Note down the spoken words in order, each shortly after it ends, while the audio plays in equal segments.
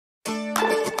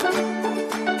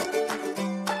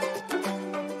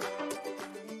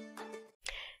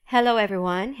Hello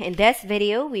everyone, in this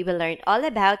video we will learn all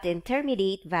about the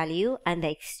intermediate value and the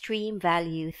extreme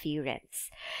value theorems.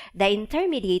 The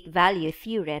intermediate value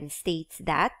theorem states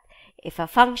that if a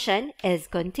function is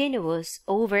continuous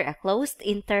over a closed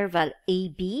interval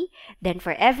ab, then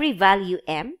for every value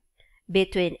m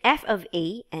between f of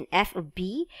a and f of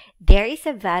b, there is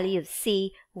a value of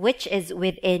c which is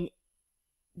within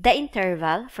the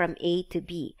interval from a to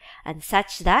b, and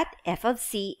such that f of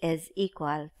c is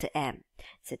equal to m.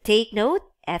 So take note,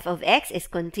 f of x is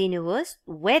continuous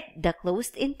with the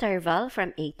closed interval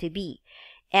from a to b.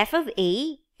 F of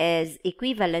a is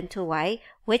equivalent to y,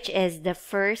 which is the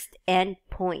first end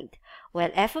point,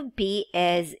 while f of b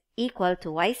is equal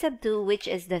to y sub 2, which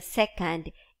is the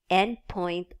second end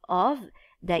point of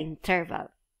the interval.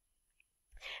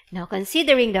 Now,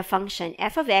 considering the function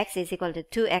f of x is equal to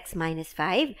 2x minus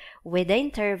 5 with the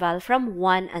interval from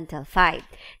 1 until 5.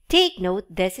 Take note,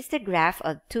 this is the graph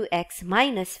of 2x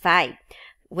minus 5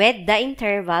 with the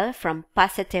interval from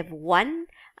positive 1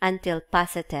 until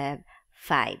positive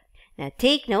 5. Now,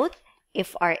 take note,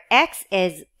 if our x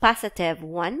is positive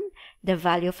 1, the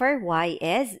value for y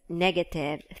is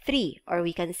negative 3, or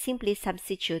we can simply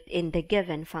substitute in the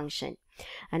given function.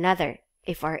 Another,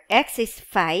 if our x is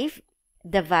 5,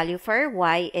 the value for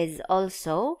y is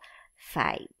also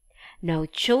 5. Now,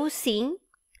 choosing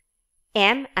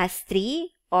m as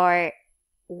 3 or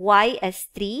y as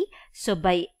 3, so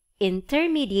by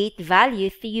intermediate value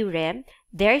theorem,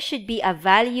 there should be a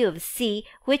value of c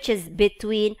which is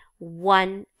between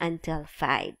 1 until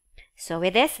 5. So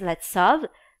with this, let's solve.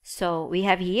 So we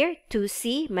have here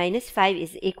 2c minus 5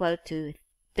 is equal to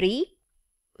 3,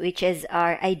 which is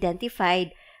our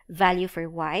identified value for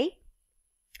y.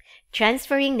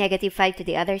 Transferring negative 5 to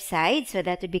the other side, so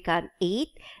that would become 8.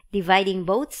 Dividing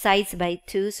both sides by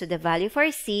 2, so the value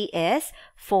for c is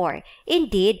 4.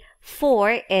 Indeed,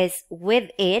 4 is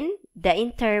within the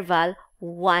interval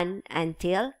 1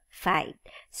 until 5.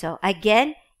 So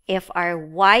again, if our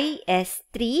y is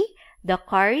 3, the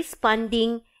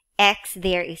corresponding x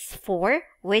there is 4,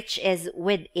 which is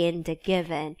within the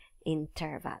given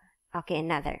interval. Okay,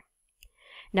 another.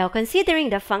 Now, considering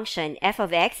the function f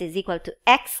of x is equal to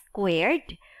x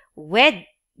squared with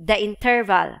the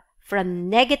interval from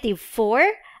negative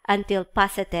 4 until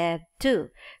positive 2.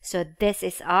 So, this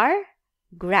is our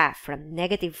graph from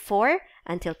negative 4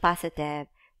 until positive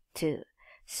 2.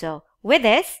 So, with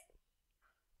this,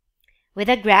 with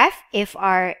a graph, if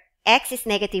our x is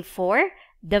negative 4,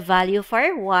 the value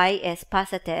for y is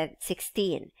positive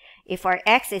 16. If our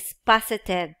x is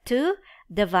positive 2,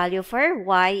 the value for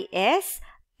y is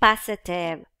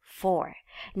positive 4.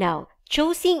 Now,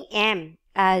 choosing m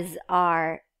as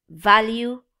our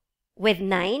value with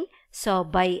 9, so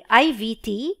by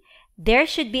IVT, there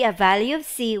should be a value of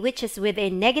c which is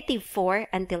within negative 4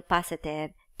 until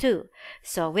positive 2.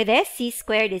 So with this, c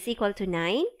squared is equal to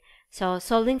 9. So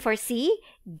solving for c,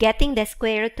 getting the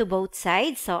square root to both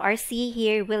sides, so our c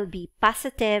here will be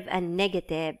positive and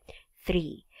negative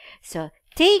 3. So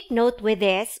take note with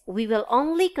this, we will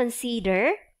only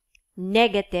consider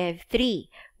negative 3.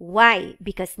 Why?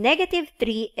 Because negative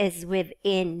 3 is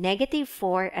within negative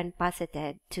 4 and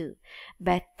positive 2.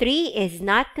 But 3 is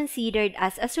not considered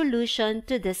as a solution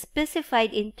to the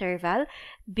specified interval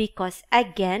because,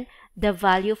 again, the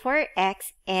value for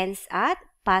x ends at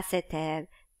positive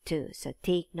 2. So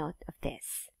take note of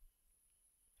this.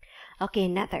 Okay,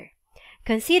 another.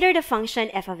 Consider the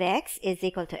function f of x is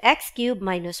equal to x cubed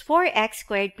minus 4x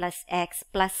squared plus x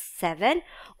plus 7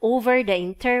 over the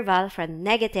interval from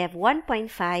negative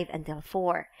 1.5 until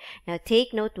 4. Now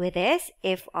take note with this,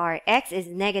 if our x is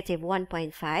negative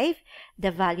 1.5,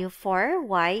 the value for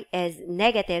y is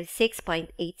negative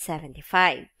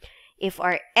 6.875. If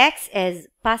our x is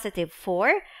positive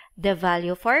 4, the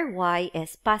value for y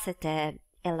is positive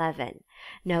 11.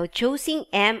 Now choosing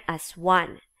m as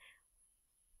 1.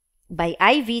 By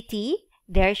IVT,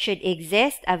 there should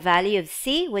exist a value of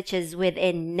c which is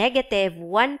within negative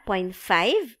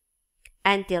 1.5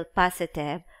 until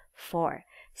positive 4.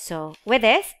 So with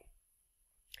this,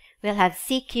 we'll have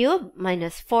c cubed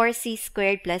minus 4c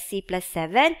squared plus c plus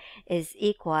 7 is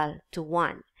equal to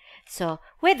 1. So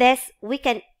with this, we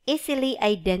can easily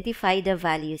identify the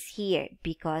values here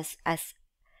because as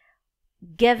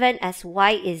given as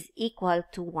y is equal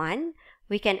to 1,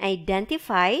 we can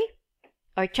identify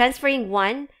or transferring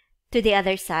 1 to the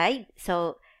other side.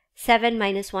 So 7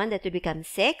 minus 1, that would become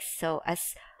 6. So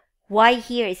as y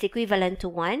here is equivalent to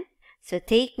 1, so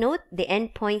take note the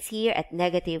endpoints here at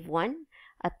negative 1,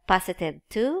 at positive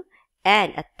 2,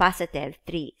 and at positive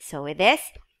 3. So with this,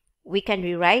 we can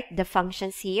rewrite the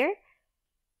functions here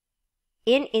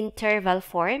in interval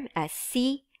form as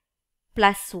c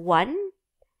plus 1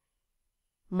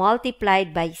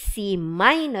 multiplied by c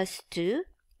minus 2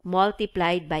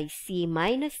 multiplied by c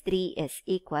minus 3 is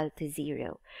equal to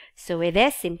 0. So with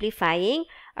this, simplifying,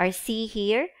 our c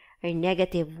here are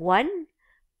negative 1,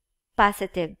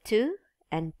 positive 2,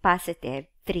 and positive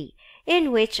 3,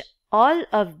 in which all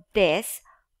of this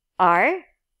are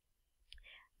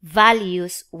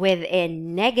values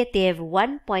within negative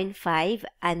 1.5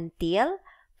 until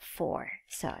 4.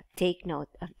 So take note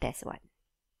of this one.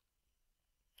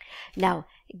 Now,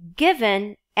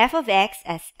 given f of x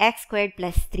as x squared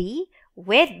plus 3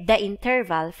 with the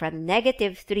interval from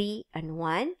negative 3 and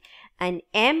 1 and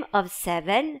m of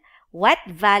 7, what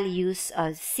values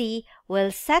of c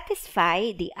will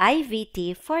satisfy the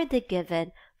IVT for the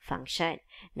given function?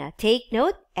 Now take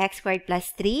note, x squared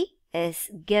plus 3 is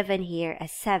given here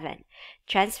as 7.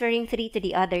 Transferring 3 to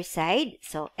the other side,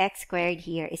 so x squared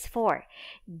here is 4.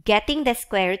 Getting the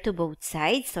square root to both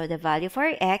sides, so the value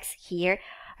for x here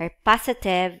are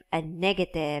positive and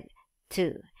negative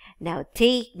 2. Now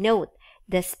take note,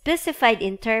 the specified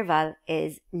interval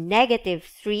is negative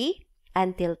 3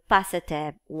 until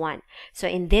positive 1. So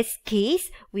in this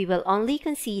case, we will only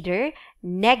consider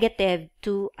negative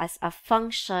 2 as a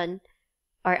function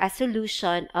or a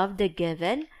solution of the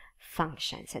given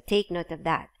function. So take note of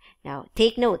that. Now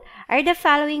take note, are the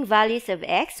following values of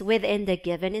x within the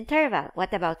given interval?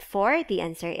 What about 4? The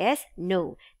answer is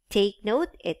no. Take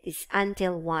note, it is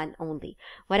until 1 only.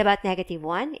 What about negative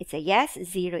 1? It's a yes.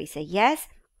 0 is a yes.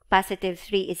 Positive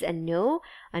 3 is a no.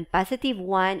 And positive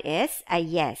 1 is a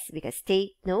yes. Because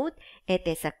take note, it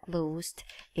is a closed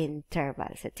interval.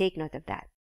 So take note of that.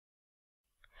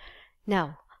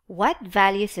 Now, what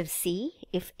values of c,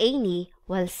 if any,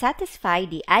 will satisfy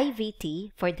the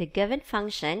IVT for the given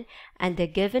function and the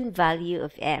given value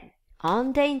of m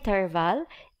on the interval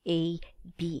a,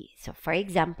 b? So for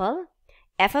example,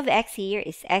 f of x here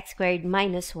is x squared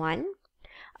minus 1.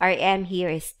 Our m here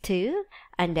is 2.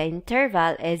 And the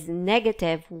interval is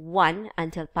negative 1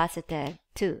 until positive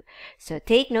 2. So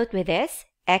take note with this.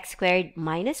 X squared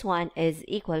minus 1 is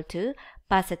equal to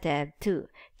positive 2.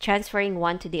 Transferring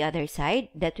 1 to the other side,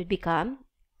 that would become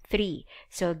 3.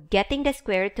 So getting the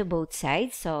square root to both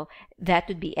sides, so that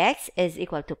would be x is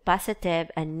equal to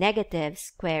positive and negative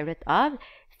square root of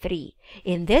 3.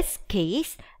 In this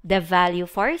case, the value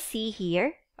for c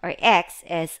here, or x,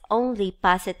 is only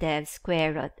positive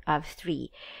square root of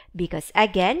 3. Because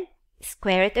again,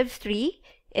 square root of 3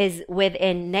 is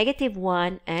within negative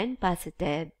 1 and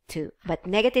positive 2. But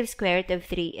negative square root of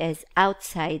 3 is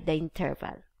outside the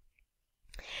interval.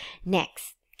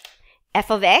 Next,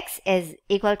 f of x is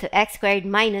equal to x squared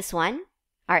minus 1.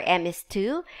 Our m is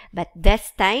 2, but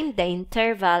this time the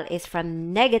interval is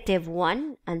from negative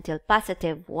 1 until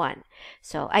positive 1.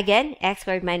 So again, x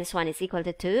squared minus 1 is equal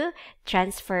to 2.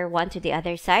 Transfer 1 to the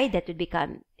other side, that would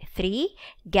become 3.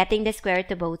 Getting the square root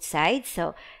to both sides,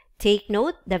 so take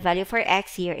note, the value for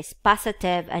x here is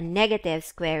positive and negative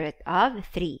square root of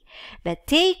 3. But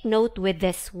take note with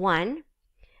this one,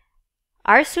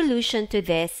 our solution to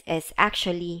this is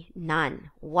actually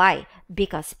none. Why?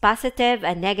 Because positive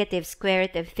and negative square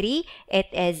root of 3, it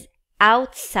is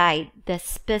outside the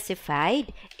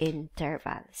specified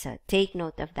interval. So take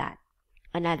note of that.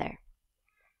 Another.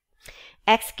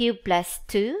 X cubed plus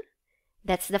 2,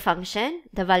 that's the function.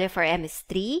 The value for m is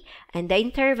 3, and the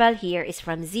interval here is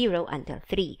from 0 until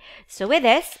 3. So with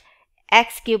this,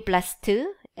 x cubed plus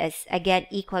 2 is again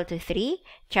equal to 3.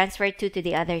 Transfer 2 to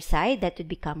the other side, that would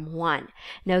become 1.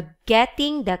 Now,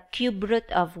 getting the cube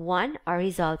root of 1, our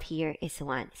result here is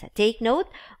 1. So take note,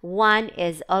 1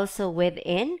 is also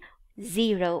within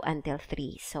 0 until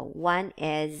 3. So 1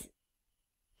 is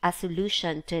a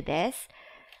solution to this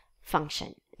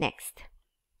function. Next.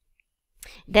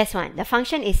 This one, the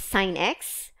function is sine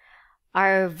x.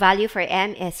 Our value for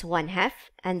m is 1/2,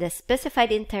 and the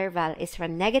specified interval is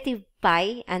from negative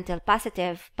pi until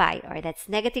positive pi, or that's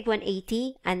negative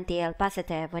 180 until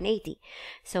positive 180.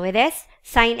 So with this,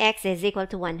 sine x is equal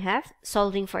to 1/2.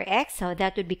 Solving for x, so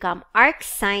that would become arc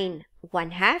sine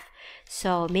 1/2.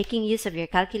 So making use of your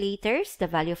calculators, the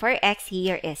value for x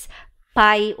here is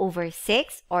pi over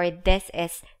 6, or this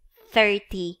is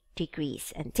 30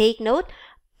 degrees. And take note,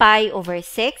 pi over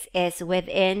 6 is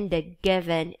within the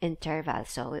given interval.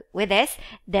 So with this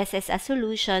is a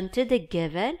solution to the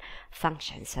given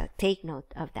function. So take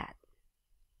note of that.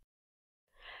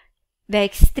 The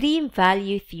extreme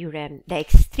value theorem. The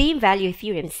extreme value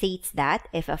theorem states that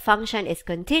if a function is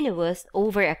continuous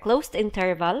over a closed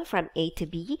interval from a to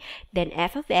b, then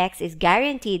f of x is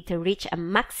guaranteed to reach a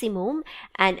maximum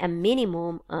and a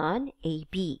minimum on a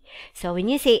b. So when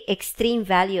you say extreme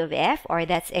value of f, or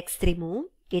that's extremum,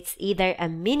 it's either a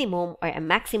minimum or a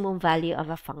maximum value of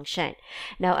a function.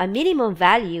 Now, a minimum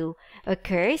value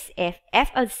occurs if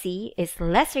f of c is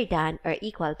lesser than or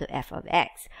equal to f of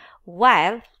x,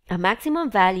 while a maximum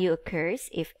value occurs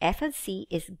if f of c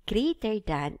is greater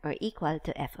than or equal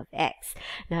to f of x.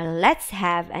 Now, let's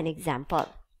have an example.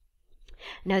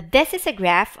 Now, this is a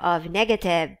graph of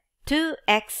negative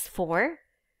 2x4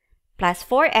 plus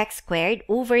 4x squared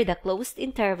over the closed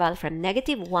interval from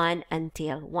negative 1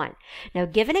 until 1. Now,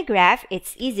 given a graph,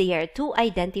 it's easier to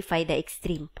identify the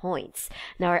extreme points.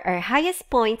 Now, our highest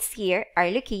points here are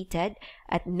located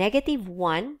at negative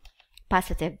 1,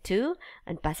 positive 2,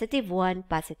 and positive 1,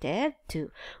 positive 2.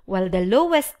 While the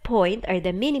lowest point, or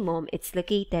the minimum, it's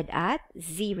located at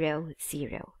 0,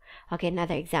 0. Okay,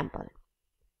 another example.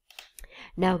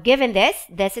 Now, given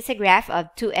this is a graph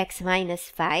of 2x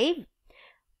minus 5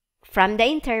 from the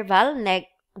interval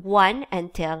 1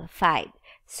 until 5.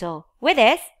 So, with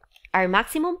this, our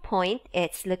maximum point,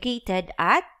 it's located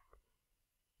at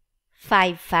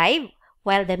 5, 5,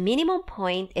 while the minimum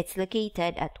point, it's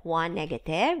located at 1,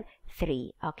 negative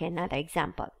 3. Okay, another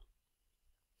example.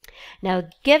 Now,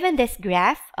 given this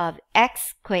graph of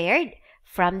x squared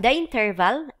from the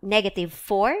interval negative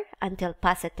 4 until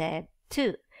positive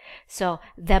 2. So,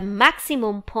 the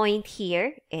maximum point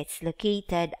here, it's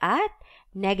located at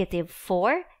negative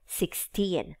 4,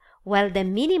 16, while the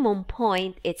minimum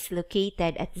point, it's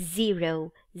located at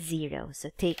 0, 0. So,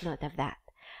 take note of that.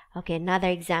 Okay, another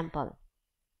example.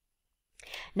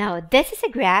 Now, this is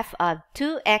a graph of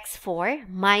 2x4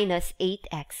 minus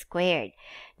 8x squared.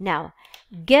 Now,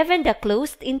 given the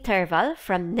closed interval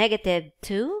from negative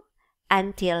 2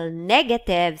 until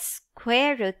negative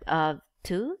square root of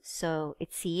 2, so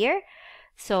it's here.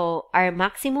 So, our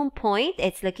maximum point,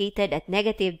 it's located at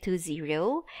negative 2,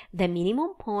 0. The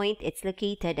minimum point, it's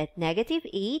located at negative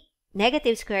 8,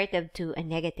 negative square root of 2, and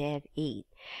negative 8.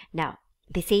 Now,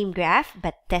 the same graph,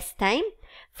 but this time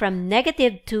from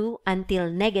negative 2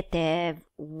 until negative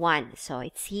 1. So,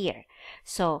 it's here.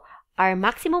 So, our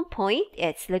maximum point,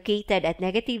 it's located at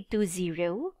negative 2,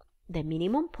 0. The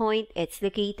minimum point, it's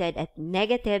located at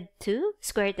negative 2,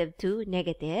 square root of 2,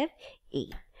 negative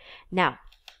 8. Now,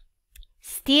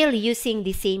 still using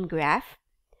the same graph,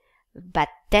 but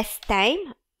this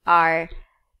time, our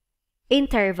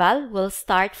interval will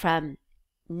start from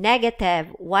negative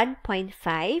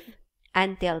 1.5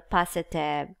 until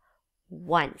positive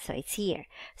 1. So, it's here.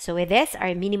 So, with this,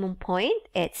 our minimum point,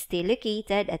 it's still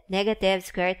located at negative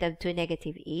square root of 2,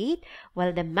 negative 8,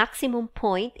 while the maximum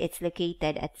point, it's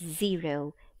located at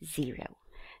 0, 0.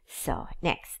 So,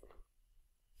 next.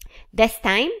 This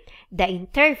time, the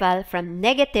interval from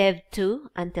negative 2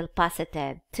 until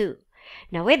positive 2.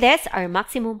 Now, with this, our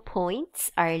maximum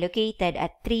points are located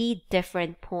at 3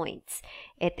 different points.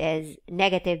 It is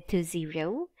negative 2,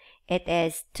 0. It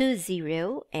is 2,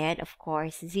 0, and of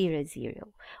course 0, 0.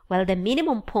 While the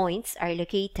minimum points are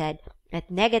located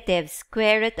at negative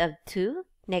square root of 2,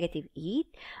 negative 8,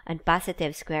 and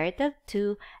positive square root of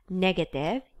 2,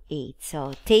 negative 8.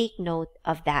 So, take note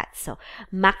of that. So,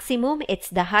 maximum, it's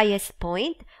the highest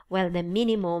point, while the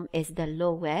minimum is the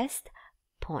lowest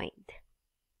point.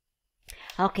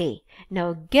 Okay,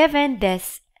 now given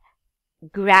this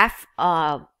graph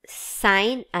of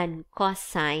sine and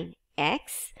cosine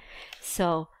x,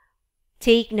 so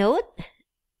take note,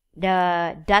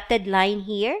 the dotted line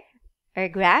here, our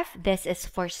graph, this is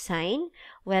for sine,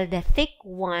 while the thick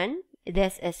one,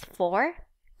 this is for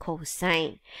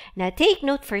cosine. Now, take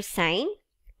note for sine,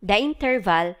 the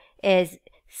interval is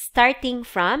starting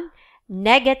from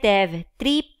negative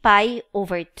 3 pi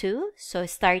over 2. So,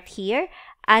 start here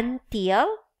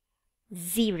until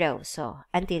 0. So,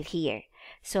 until here.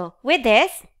 So, with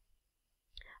this,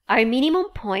 our minimum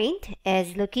point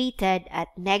is located at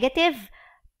negative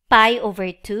pi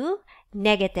over 2,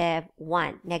 negative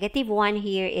 1. Negative 1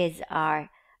 here is our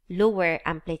lower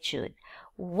amplitude.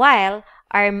 While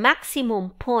our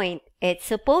maximum point, it's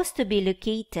supposed to be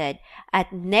located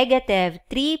at negative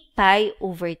 3 pi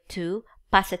over 2,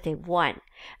 positive 1.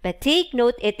 But take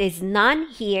note, it is none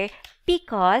here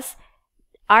because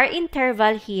our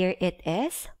interval here, it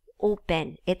is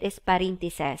open. It is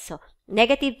parenthesis. So,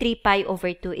 negative 3 pi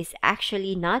over 2 is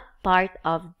actually not part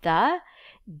of the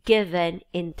given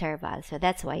interval. So,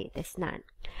 that's why it is none.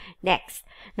 Next.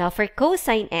 Now, for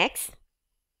cosine x,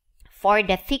 for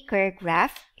the thicker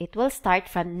graph, it will start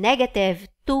from negative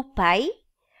 2 pi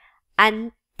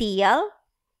until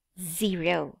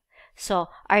 0. So,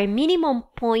 our minimum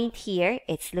point here,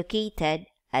 it's located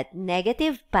at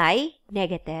negative pi,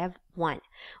 negative 1.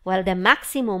 While the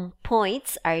maximum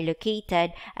points are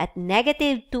located at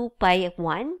negative 2 pi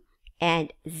 1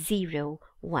 and 0,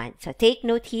 1. So, take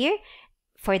note here,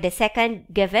 for the second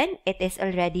given, it is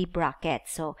already bracket.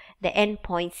 So the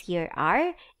endpoints here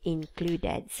are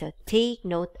included. So take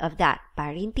note of that.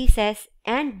 Parentheses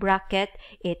and bracket,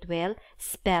 it will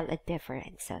spell a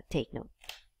difference. So take note.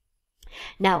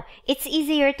 Now, it's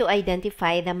easier to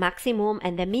identify the maximum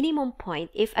and the minimum point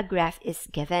if a graph is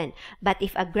given. But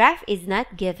if a graph is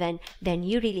not given, then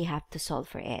you really have to solve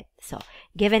for it. So,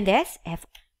 given this, f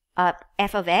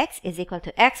of x is equal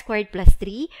to x squared plus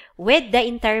 3 with the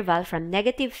interval from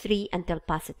 -3 until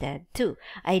 +2.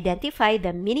 Identify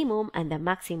the minimum and the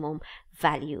maximum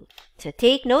value. So,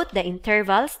 take note, the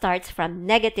interval starts from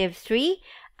 -3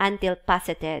 until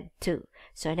 +2.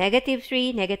 So,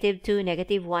 -3, -2,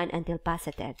 -1 until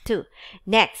 +2.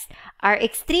 Next, our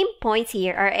extreme points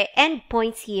here, our end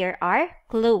points here are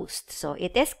closed. So,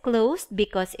 it is closed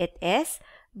because it is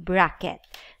bracket.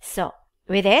 So,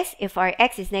 with this, if our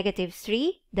x is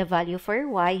 -3, the value for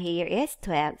y here is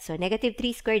 12. So,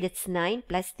 -3 squared, that's 9,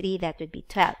 plus 3, that would be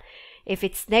 12. If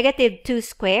it's -2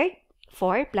 squared,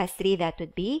 4 plus 3, that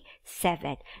would be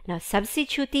 7. Now,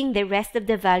 substituting the rest of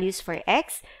the values for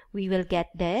x, we will get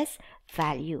this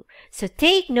value. So,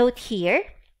 take note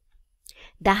here,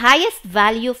 the highest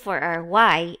value for our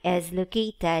y is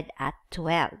located at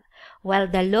 12, while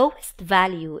the lowest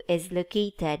value is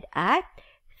located at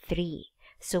 3.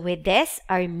 So, with this,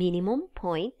 our minimum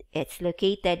point, it's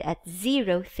located at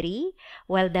 0, 3,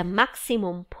 while the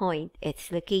maximum point,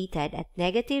 it's located at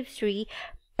 -3,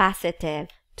 positive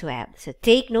 12. So,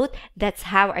 take note, that's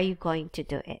how are you going to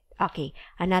do it. Okay,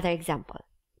 another example.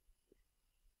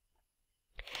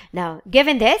 Now,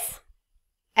 given this,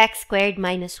 x squared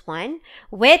minus 1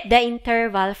 with the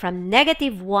interval from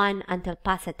 -1 until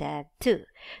 +2.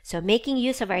 So, making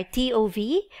use of our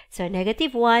TOV, so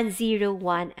 -1, 0,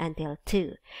 1 until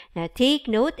 2. Now, take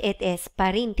note, it is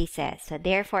parentheses. So,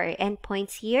 therefore, our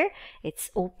endpoints here, it's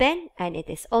open and it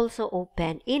is also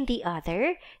open in the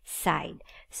other side.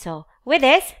 So, with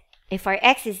this, if our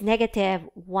x is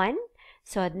 -1,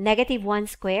 so -1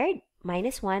 squared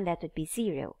minus 1, that would be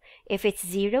 0. If it's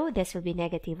 0, this will be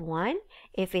 -1.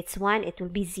 If it's 1, it will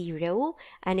be 0.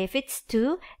 And if it's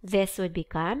 2, this would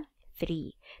become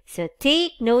 3. So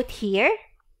take note here,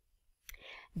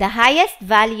 the highest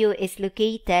value is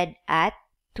located at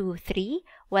 2, 3,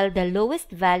 while the lowest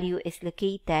value is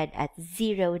located at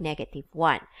 0,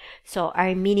 -1. So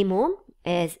our minimum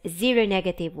is 0,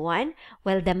 -1,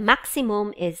 while the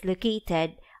maximum is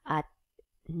located at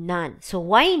none. So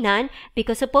why none?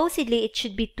 Because supposedly it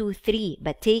should be 2, 3,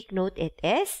 but take note, it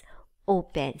is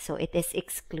open, so it is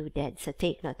excluded. So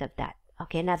take note of that.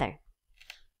 Okay, another.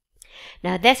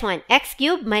 Now this one, x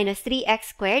cubed minus 3x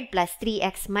squared plus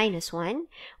 3x minus 1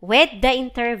 with the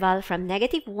interval from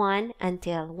 -1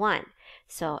 until 1.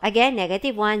 So again,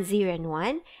 -1, 0, and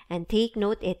 1. And take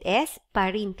note, it is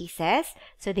parentheses.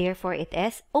 So therefore, it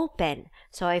is open.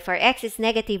 So if our x is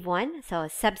 -1, so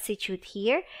substitute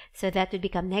here. So that would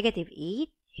become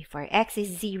 -8. If our x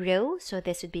is 0, so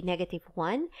this would be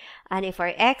 -1. And if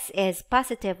our x is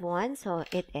 +1, so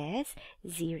it is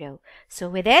 0. So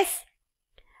with this,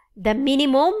 the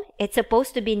minimum, it's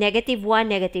supposed to be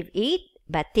 -1, -8.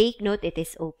 But take note, it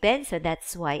is open, so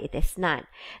that's why it is none.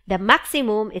 The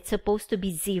maximum, it's supposed to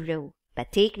be 0.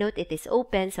 But take note, it is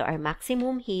open, so our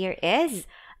maximum here is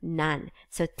none.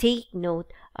 So take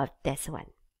note of this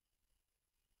one.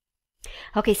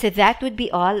 Okay, so that would be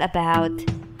all about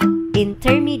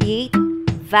intermediate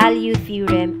value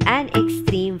theorem and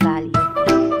extreme value